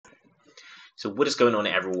So what is going on,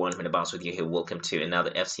 everyone? I'm Bounce with you here. Welcome to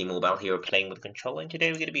another FC Mobile here, playing with the controller. And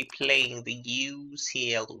today we're going to be playing the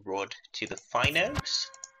UCL Road to the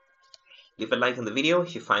Finals. Leave a like on the video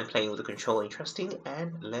if you find playing with the controller interesting,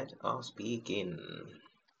 and let us begin.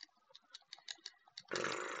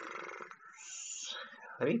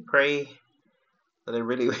 Let me pray that I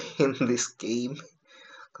really win this game.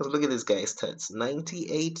 Because look at this guy's stats.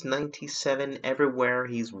 98, 97, everywhere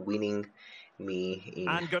he's winning me in.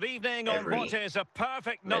 And good evening on what is a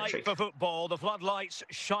perfect night for football. The floodlights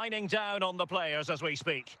shining down on the players as we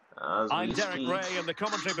speak. I'm Derek Ray in the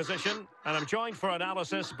commentary position, and I'm joined for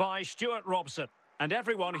analysis by Stuart Robson. And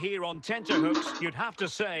everyone here on tenterhooks, you'd have to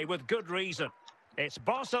say, with good reason. It's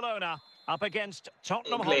Barcelona up against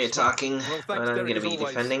Tottenham Hotspur. Attacking, well, thanks, I'm going to be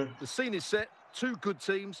always. defending. The scene is set, two good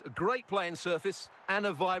teams, a great playing surface, and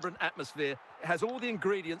a vibrant atmosphere. It has all the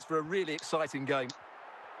ingredients for a really exciting game.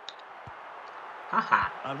 Haha.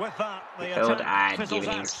 And with that, the attack fizzles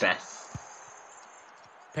out. Stuff.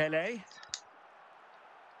 Pele.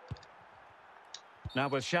 Now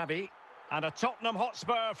with Xavi. And a Tottenham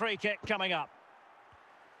Hotspur free kick coming up.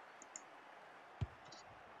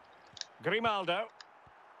 Grimaldo.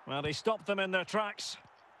 Well, he stopped them in their tracks.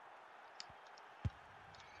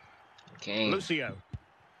 Okay. Lucio.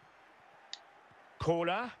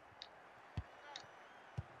 Cola.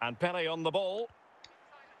 And Pele on the ball.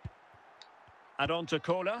 And on to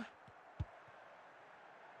Cola.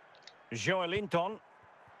 Joelinton.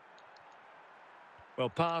 Well,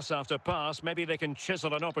 pass after pass. Maybe they can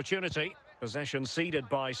chisel an opportunity. Possession ceded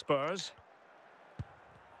by Spurs.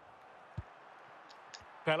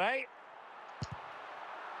 Pele.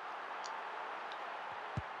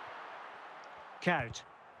 Kout.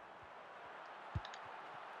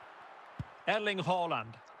 Erling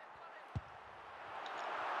Haaland.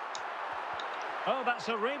 Oh, that's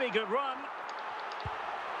a really good run.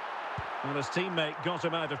 Well, his teammate got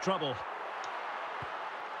him out of trouble.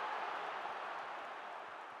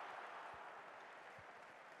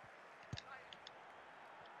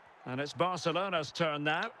 And it's Barcelona's turn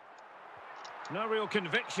now. No real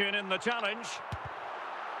conviction in the challenge.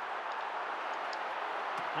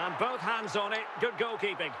 And both hands on it. Good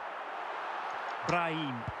goalkeeping.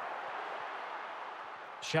 Brahim.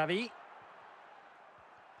 Xavi.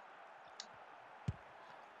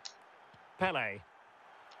 Pele.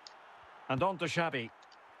 And on to Xavi.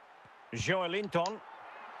 Joelinton.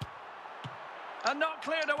 And not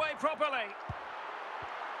cleared away properly.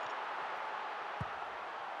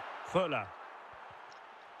 Fuller.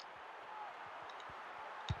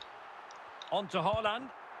 On to Haaland.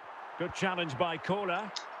 Good challenge by Cola.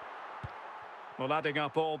 Well, adding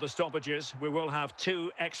up all the stoppages, we will have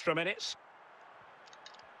 2 extra minutes.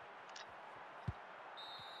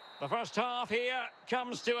 The first half here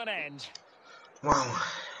comes to an end. Wow.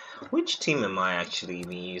 Which team am I actually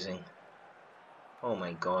using? Oh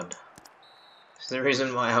my god. It's the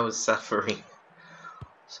reason why I was suffering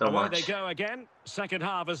so Away much. they go again. Second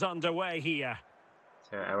half is underway here.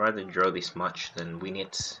 So I'd rather draw this much than win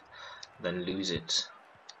it, than lose it.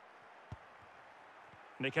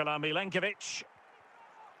 Nikola Milenkovic.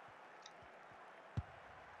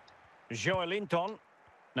 Joelinton.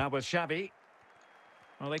 Now with Xavi.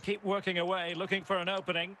 Well, they keep working away, looking for an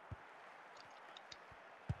opening.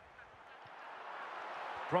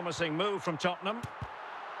 Promising move from Tottenham.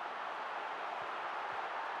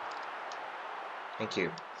 Thank you.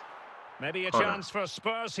 Maybe a chance for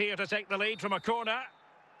Spurs here to take the lead from a corner.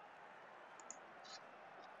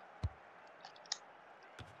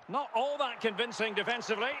 Not all that convincing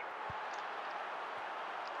defensively.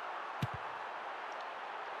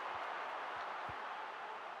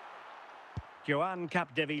 Joan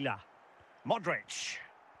Capdevila. Modric.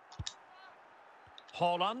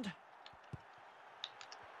 Haaland.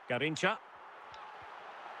 Garincha.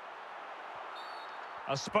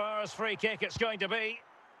 A Spurs free kick it's going to be.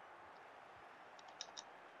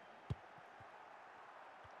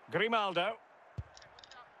 Grimaldo.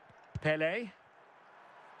 Pele.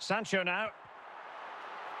 Sancho now.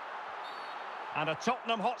 And a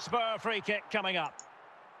Tottenham Hotspur free kick coming up.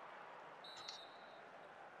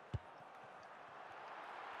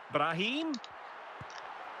 Brahim.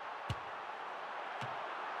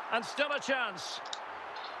 And still a chance.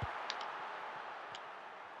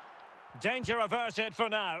 Danger averted for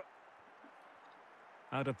now.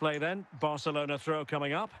 Out of play then. Barcelona throw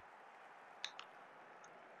coming up.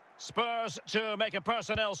 Spurs to make a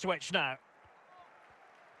personnel switch now.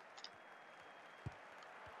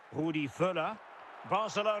 Rudi Fuller.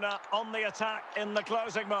 Barcelona on the attack in the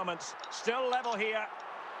closing moments. Still level here.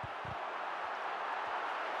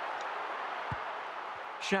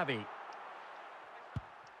 Xavi.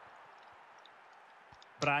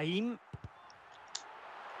 Brahim.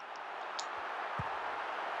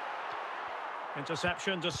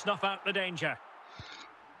 Interception to snuff out the danger.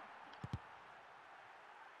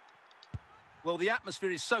 Well, the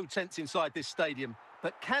atmosphere is so tense inside this stadium,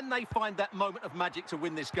 but can they find that moment of magic to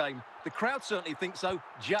win this game? The crowd certainly think so.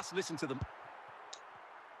 Just listen to them.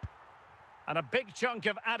 And a big chunk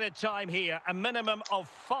of added time here, a minimum of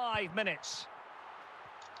 5 minutes.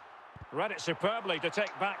 Read it superbly to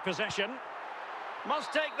take back possession.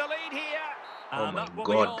 Must take the lead here. And that will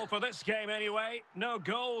be all for this game anyway. No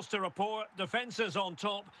goals to report. Defences on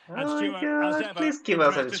top. And Stuart, as ever, please give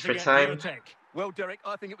us extra time. Well, Derek,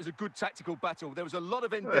 I think it was a good tactical battle. There was a lot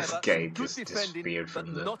of endeavour, good defending, but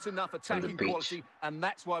not enough attacking quality, and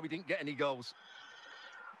that's why we didn't get any goals.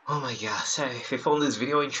 Oh my god! So if you found this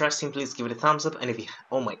video interesting, please give it a thumbs up. And if you,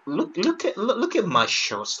 oh my, look at my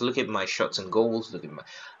shots. Look at my shots and goals. Look at my,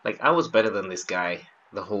 like, I was better than this guy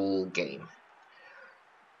the whole game.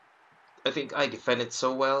 I think I defended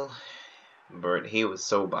so well, but he was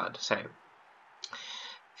so bad. So if you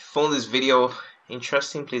found this video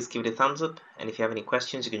interesting, please give it a thumbs up, and if you have any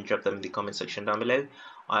questions, you can drop them in the comment section down below.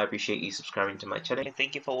 I appreciate you subscribing to my channel.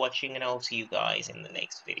 Thank you for watching, and I'll see you guys in the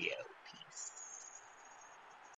next video.